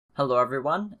Hello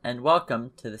everyone, and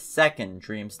welcome to the second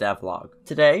Dreams Devlog.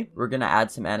 Today, we're going to add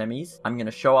some enemies, I'm going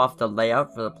to show off the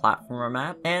layout for the platformer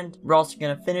map, and we're also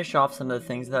going to finish off some of the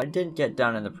things that I didn't get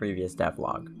done in the previous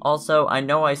devlog. Also, I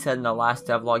know I said in the last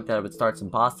devlog that I would start some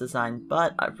boss design,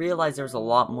 but I realized there's a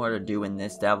lot more to do in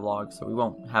this devlog, so we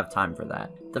won't have time for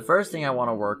that. The first thing I want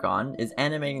to work on is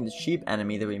animating the sheep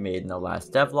enemy that we made in the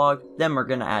last devlog, then we're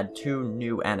going to add 2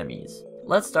 new enemies.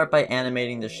 Let's start by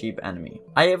animating the sheep enemy.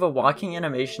 I have a walking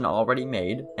animation already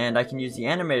made, and I can use the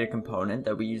animated component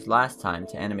that we used last time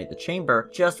to animate the chamber,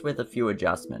 just with a few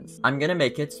adjustments. I'm gonna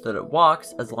make it so that it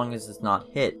walks as long as it's not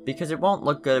hit, because it won't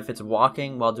look good if it's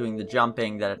walking while doing the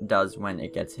jumping that it does when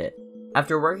it gets hit.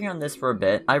 After working on this for a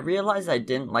bit, I realized I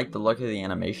didn't like the look of the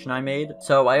animation I made,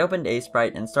 so I opened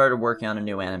Sprite and started working on a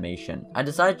new animation. I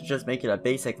decided to just make it a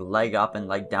basic leg up and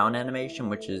leg down animation,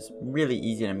 which is really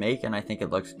easy to make and I think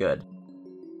it looks good.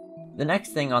 The next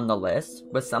thing on the list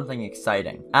was something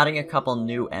exciting, adding a couple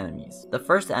new enemies. The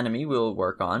first enemy we will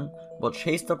work on will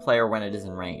chase the player when it is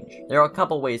in range. There are a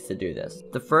couple ways to do this.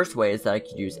 The first way is that I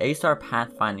could use A-star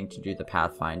pathfinding to do the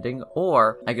pathfinding,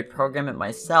 or I could program it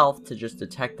myself to just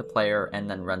detect the player and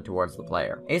then run towards the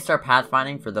player. A-star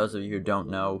pathfinding, for those of you who don't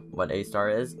know what A-star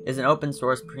is an open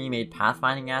source pre-made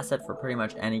pathfinding asset for pretty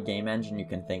much any game engine you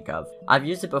can think of. I've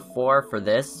used it before for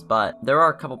this, but there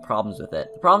are a couple problems with it.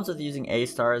 The problems with using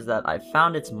A-star is that I've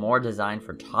found it's more designed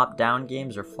for top-down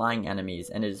games or flying enemies,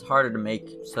 and it is harder to make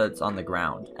so it's on the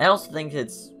ground. I also think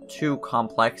it's too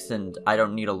complex and I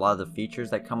don't need a lot of the features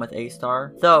that come with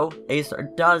A-star. Though, A-star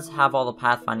does have all the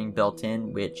pathfinding built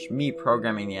in, which me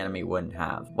programming the enemy wouldn't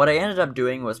have. What I ended up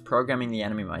doing was programming the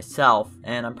enemy myself,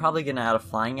 and I'm probably going to add a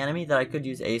flying enemy that I could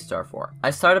use A-star for.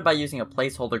 I started by using a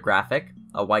placeholder graphic,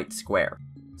 a white square.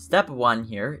 Step 1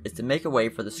 here is to make a way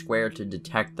for the square to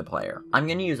detect the player. I'm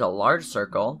going to use a large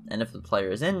circle, and if the player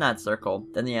is in that circle,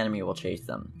 then the enemy will chase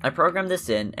them. I programmed this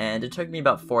in, and it took me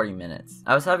about 40 minutes.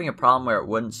 I was having a problem where it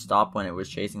wouldn't stop when it was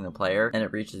chasing the player, and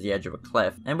it reaches the edge of a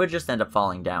cliff, and would just end up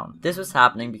falling down. This was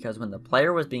happening because when the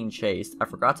player was being chased, I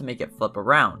forgot to make it flip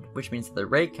around, which means that the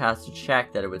raycast to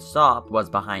check that it would stop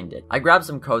was behind it. I grabbed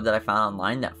some code that I found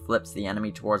online that flips the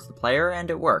enemy towards the player,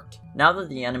 and it worked. Now that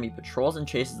the enemy patrols and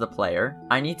chases the player,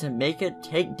 I need to make it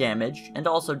take damage and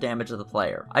also damage the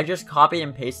player. I just copied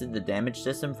and pasted the damage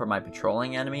system for my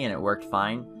patrolling enemy and it worked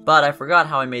fine, but I forgot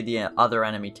how I made the other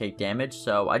enemy take damage,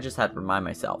 so I just had to remind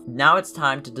myself. Now it's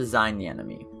time to design the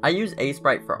enemy. I use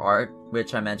Sprite for art,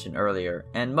 which I mentioned earlier,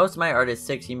 and most of my art is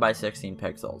 16 by 16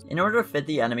 pixels. In order to fit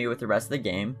the enemy with the rest of the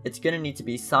game, it's gonna need to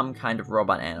be some kind of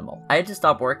robot animal. I had to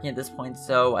stop working at this point,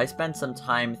 so I spent some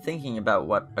time thinking about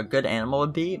what a good animal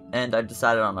would be, and I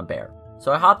decided on a bear.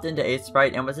 So I hopped into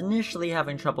Sprite and was initially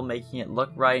having trouble making it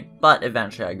look right, but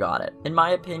eventually I got it. In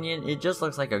my opinion, it just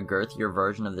looks like a girthier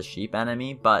version of the sheep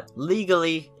enemy, but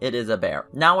legally, it is a bear.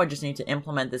 Now I just need to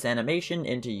implement this animation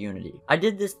into Unity. I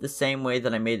did this the same way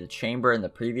that I made the chamber in the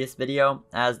previous video,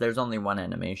 as there's only one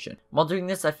animation. While doing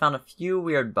this, I found a few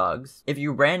weird bugs. If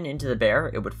you ran into the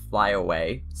bear, it would fly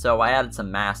away, so I added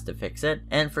some mass to fix it,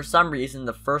 and for some reason,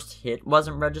 the first hit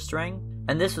wasn't registering.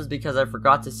 And this was because I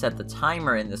forgot to set the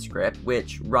timer in the script,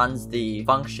 which runs the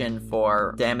function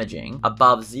for damaging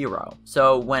above 0.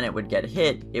 So when it would get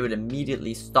hit, it would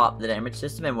immediately stop the damage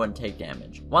system and wouldn't take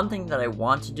damage. One thing that I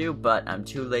want to do, but I'm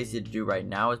too lazy to do right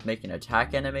now, is make an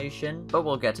attack animation, but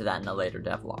we'll get to that in a later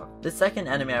devlog. The second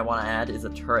enemy I want to add is a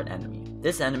turret enemy.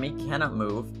 This enemy cannot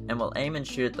move and will aim and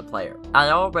shoot at the player. I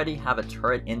already have a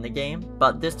turret in the game,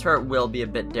 but this turret will be a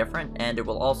bit different and it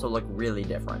will also look really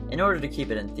different. In order to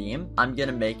keep it in theme, I'm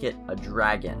gonna make it a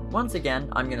dragon. Once again,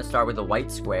 I'm gonna start with a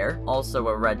white square, also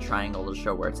a red triangle to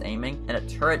show where it's aiming, and a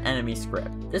turret enemy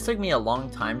script. This took me a long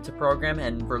time to program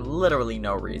and for literally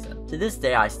no reason. To this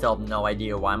day, I still have no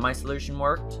idea why my solution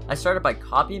worked. I started by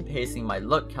copy and pasting my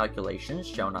look calculations,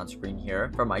 shown on screen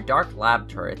here, for my dark lab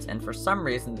turrets, and for some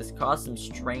reason this caused some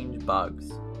strange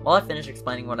bugs. While I finish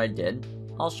explaining what I did,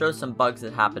 I'll show some bugs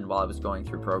that happened while I was going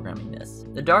through programming this.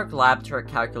 The dark lab turret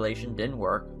calculation didn't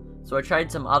work, so I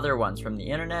tried some other ones from the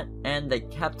internet, and they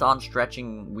kept on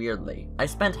stretching weirdly. I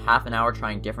spent half an hour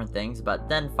trying different things, but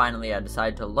then finally I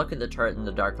decided to look at the turret in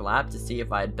the dark lab to see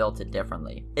if I had built it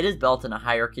differently. It is built in a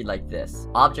hierarchy like this: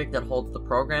 object that holds the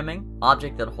programming,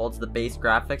 object that holds the base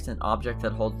graphics, and object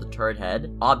that holds the turret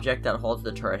head, object that holds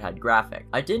the turret head graphic.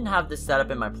 I didn't have this set up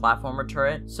in my platformer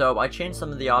turret, so I changed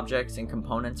some of the objects and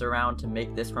components around to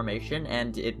make this formation,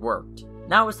 and it worked.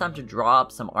 Now it's time to draw up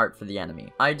some art for the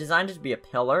enemy. I designed it to be a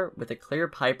pillar with a clear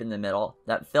pipe in the middle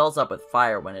that fills up with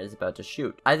fire when it is about to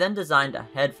shoot. I then designed a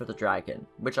head for the dragon,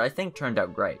 which I think turned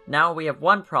out great. Now we have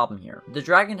one problem here. The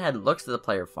dragon head looks to the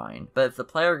player fine, but if the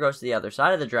player goes to the other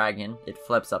side of the dragon, it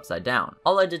flips upside down.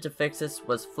 All I did to fix this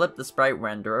was flip the sprite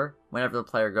renderer whenever the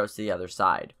player goes to the other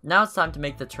side. Now it's time to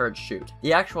make the turret shoot.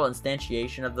 The actual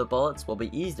instantiation of the bullets will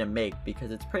be easy to make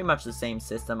because it's pretty much the same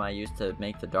system I used to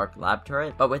make the dark lab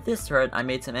turret, but with this turret I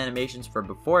made some animations for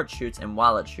before it shoots and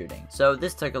while it's shooting, so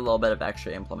this took a little bit of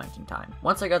extra implementing time.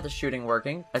 Once I got the shooting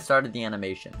working, I started the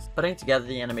animations. Putting together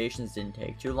the animations didn't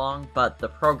take too long, but the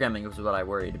programming was what I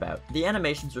worried about. The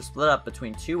animations were split up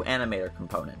between two animator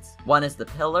components. One is the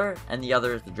pillar and the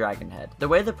other is the dragon head. The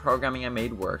way the programming I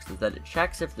made works is that it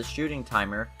checks if the shooting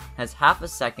timer has half a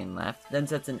second left, then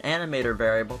sets an animator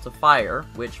variable to fire,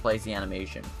 which plays the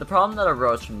animation. The problem that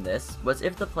arose from this was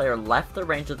if the player left the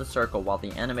range of the circle while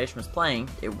the animation was playing,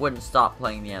 it wouldn't stop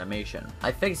playing the animation.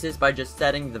 I fixed this by just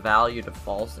setting the value to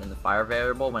false in the fire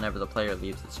variable whenever the player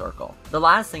leaves the circle. The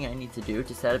last thing I need to do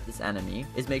to set up this enemy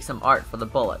is make some art for the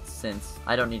bullets, since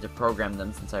I don't need to program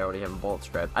them since I already have a bullet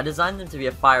script. I designed them to be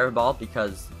a fireball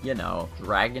because, you know,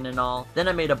 dragon and all. Then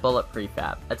I made a bullet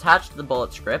prefab, attached the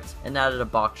bullet script, and added a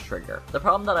box trigger. The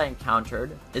problem that I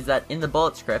encountered is that in the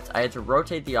bullet script, I had to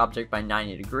rotate the object by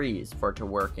 90 degrees for it to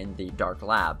work in the dark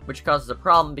lab, which causes a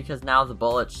problem because now the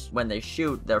bullets, when they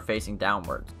shoot, they're facing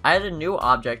downwards. I added a new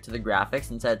object to the graphics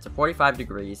and set it to 45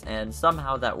 degrees, and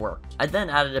somehow that worked. I then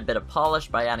added a bit of polish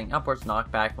by adding upwards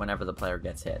knockback whenever the player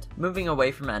gets hit. Moving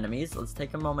away from enemies, let's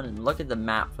take a moment and look at the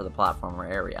map for the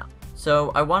platformer area.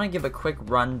 So I want to give a quick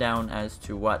rundown as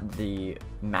to what the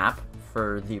map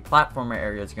for the platformer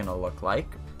area is going to look like.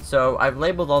 So I've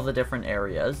labeled all the different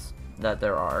areas that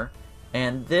there are,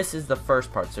 and this is the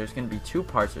first part. So there's going to be two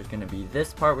parts. There's going to be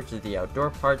this part, which is the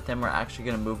outdoor part, then we're actually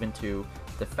going to move into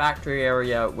the factory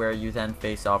area where you then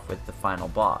face off with the final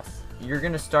boss. You're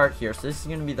going to start here, so this is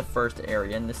going to be the first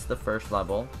area, and this is the first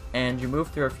level, and you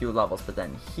move through a few levels, but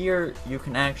then here you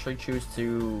can actually choose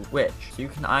to switch. So you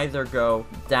can either go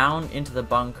down into the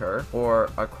bunker or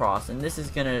across, and this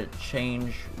is going to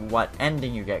change what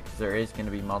ending you get, because there is going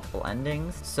to be multiple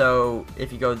endings. So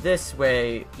if you go this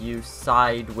way, you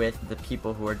side with the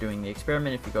people who are doing the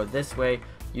experiment. If you go this way,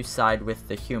 you side with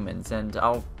the humans, and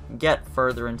I'll get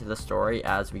further into the story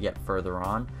as we get further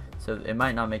on, so it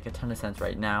might not make a ton of sense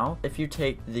right now. If you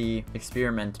take the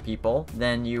experiment people,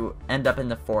 then you end up in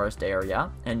the forest area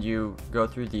and you go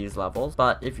through these levels.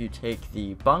 But if you take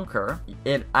the bunker,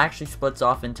 it actually splits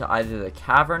off into either the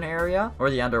cavern area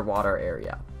or the underwater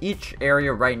area. Each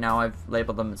area right now, I've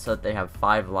labeled them so that they have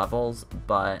 5 levels,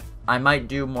 but I might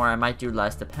do more, I might do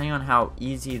less, depending on how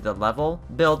easy the level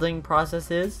building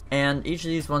process is. And each of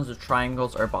these ones with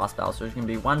triangles are boss battles, so there's going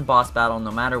to be one boss battle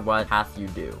no matter what path you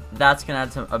do. That's going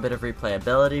to add a bit of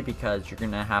replayability because you're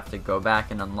going to have to go back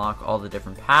and unlock all the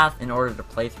different paths in order to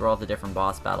play through all the different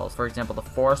boss battles. For example, the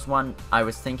forest one, I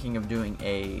was thinking of doing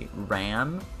a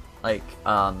ram, like,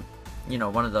 you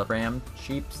know, one of the ram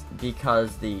sheeps,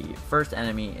 because the first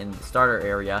enemy in the starter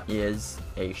area is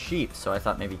a sheep, so I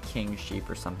thought maybe king sheep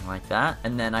or something like that.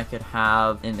 And then I could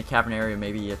have in the cavern area,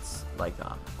 maybe it's like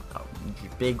a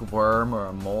big worm or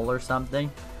a mole or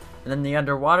something. And then the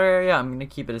underwater area, I'm gonna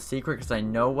keep it a secret because I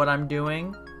know what I'm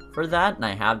doing for that, and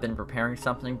I have been preparing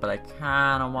something, but I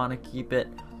kind of want to keep it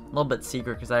a little bit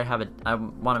secret because I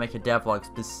want to make a devlog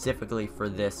specifically for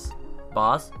this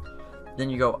boss.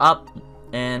 Then you go up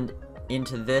and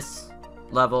into this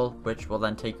level, which will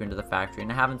then take you into the factory.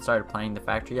 And I haven't started playing the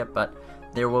factory yet, but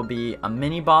there will be a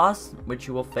mini boss which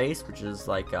you will face, which is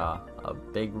like a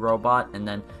big robot, and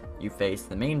then you face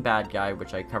the main bad guy,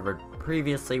 which I covered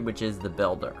previously, which is the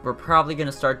builder. We're probably going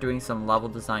to start doing some level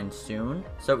design soon,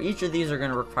 so each of these are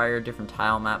going to require a different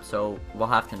tile map, so we'll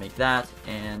have to make that,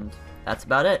 and that's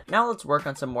about it. Now let's work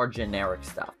on some more generic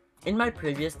stuff. In my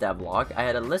previous devlog, I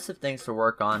had a list of things to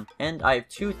work on, and I have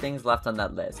 2 things left on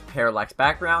that list: parallax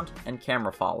background and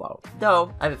camera follow.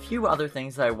 Though, I have a few other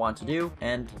things that I want to do,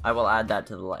 and I will add that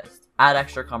to the list. Add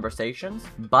extra conversations,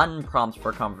 button prompts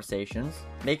for conversations,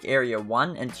 make area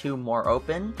 1 and 2 more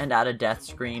open, and add a death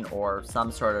screen or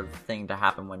some sort of thing to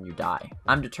happen when you die.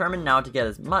 I'm determined now to get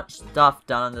as much stuff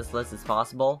done on this list as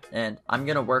possible, and I'm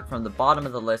gonna work from the bottom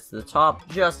of the list to the top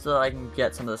just so I can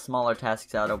get some of the smaller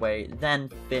tasks out of the way, then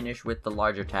finish with the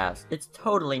larger tasks. It's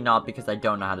totally not because I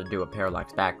don't know how to do a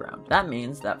parallax background. That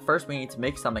means that first we need to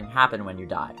make something happen when you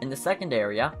die. In the second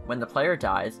area, when the player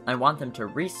dies, I want them to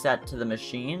reset to the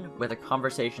machine with a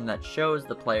conversation that shows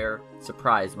the player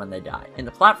surprised when they die. In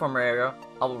the platformer area,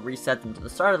 I will reset them to the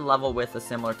start of the level with a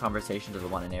similar conversation to the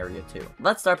one in Area 2.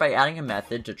 Let's start by adding a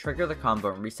method to trigger the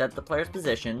combo and reset the player's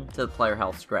position to the player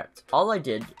health script. All I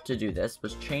did to do this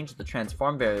was change the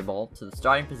transform variable to the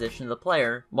starting position of the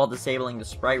player while disabling the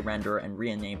sprite renderer and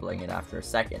re-enabling it after a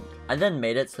second. I then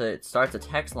made it so it starts a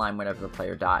text line whenever the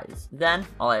player dies. Then,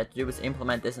 all I had to do was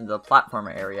implement this into the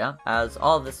platformer area, as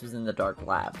all of this was in the dark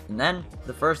lab. And then,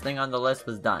 the first thing on the list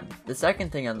was done. The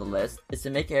second thing on the list is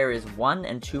to make areas 1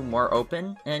 and 2 more open,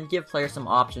 and give players some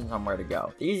options on where to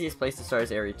go. The easiest place to start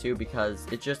is Area 2 because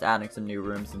it's just adding some new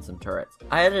rooms and some turrets.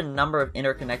 I added a number of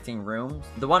interconnecting rooms.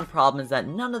 The one problem is that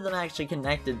none of them actually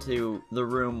connected to the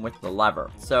room with the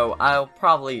lever, so I'll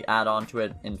probably add on to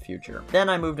it in future. Then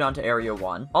I moved on to Area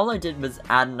 1. All I did was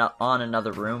add on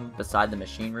another room beside the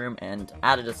machine room and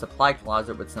added a supply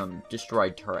closet with some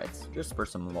destroyed turrets, just for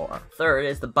some lore. Third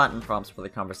is the button prompts for the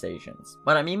conversations.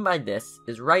 What I mean by this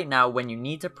is right now when you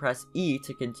need to press E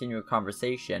to continue a conversation,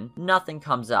 nothing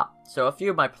comes up. So a few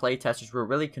of my playtesters were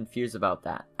really confused about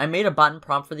that. I made a button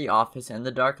prompt for the office and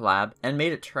the dark lab and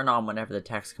made it turn on whenever the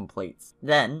text completes.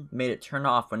 Then made it turn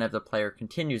off whenever the player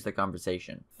continues the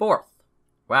conversation. Fourth,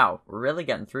 wow, we're really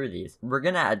getting through these. We're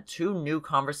gonna add 2 new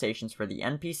conversations for the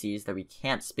NPCs that we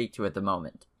can't speak to at the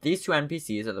moment. These 2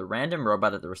 NPCs are the random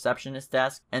robot at the receptionist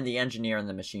desk and the engineer in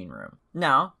the machine room.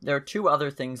 Now, there are 2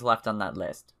 other things left on that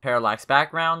list: parallax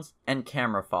backgrounds and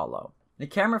camera follow. The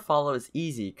camera follow is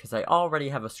easy because I already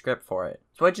have a script for it,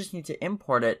 so I just need to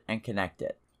import it and connect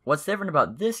it. What's different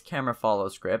about this camera follow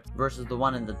script versus the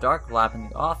one in the dark lab in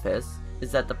the office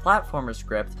is that the platformer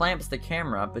script clamps the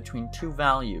camera between 2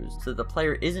 values so the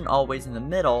player isn't always in the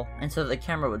middle and so that the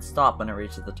camera would stop when it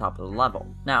reaches the top of the level.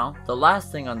 Now, the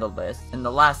last thing on the list, and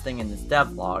the last thing in this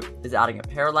devlog, is adding a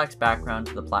parallax background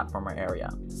to the platformer area.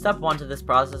 Step 1 to this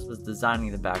process was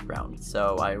designing the background,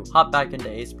 so I hopped back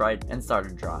into Sprite and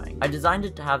started drawing. I designed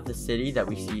it to have the city that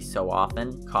we see so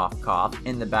often, cough cough,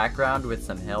 in the background with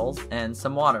some hills and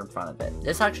some water in front of it.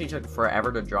 This actually took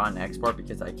forever to draw and export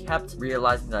because I kept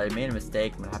realizing that I made a mistake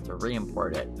and would have to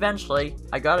re-import it. Eventually,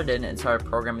 I got it in and started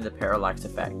programming the parallax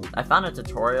effect. I found a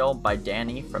tutorial by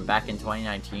Danny from back in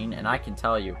 2019 and I can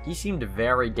tell you, he seemed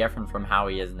very different from how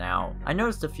he is now. I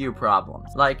noticed a few problems,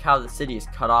 like how the city is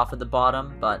cut off at the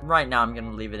bottom, but right now I'm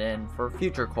gonna leave it in for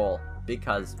future Cole,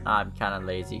 because I'm kind of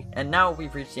lazy. And now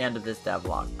we've reached the end of this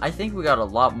devlog. I think we got a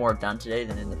lot more done today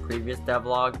than in the previous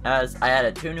devlog, as I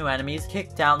added 2 new enemies,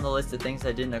 kicked down the list of things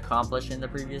I didn't accomplish in the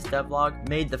previous devlog,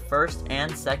 made the first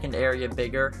and second area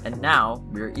bigger, and now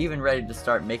we're even ready to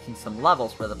start making some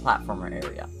levels for the platformer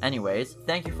area. Anyways,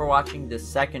 thank you for watching this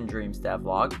second Dreams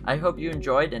devlog. I hope you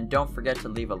enjoyed, and don't forget to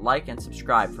leave a like and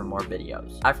subscribe for more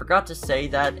videos. I forgot to say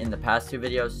that in the past 2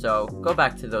 videos, so go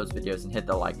back to those videos and hit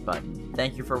the like button.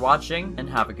 Thank you for watching, and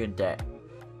have a good day.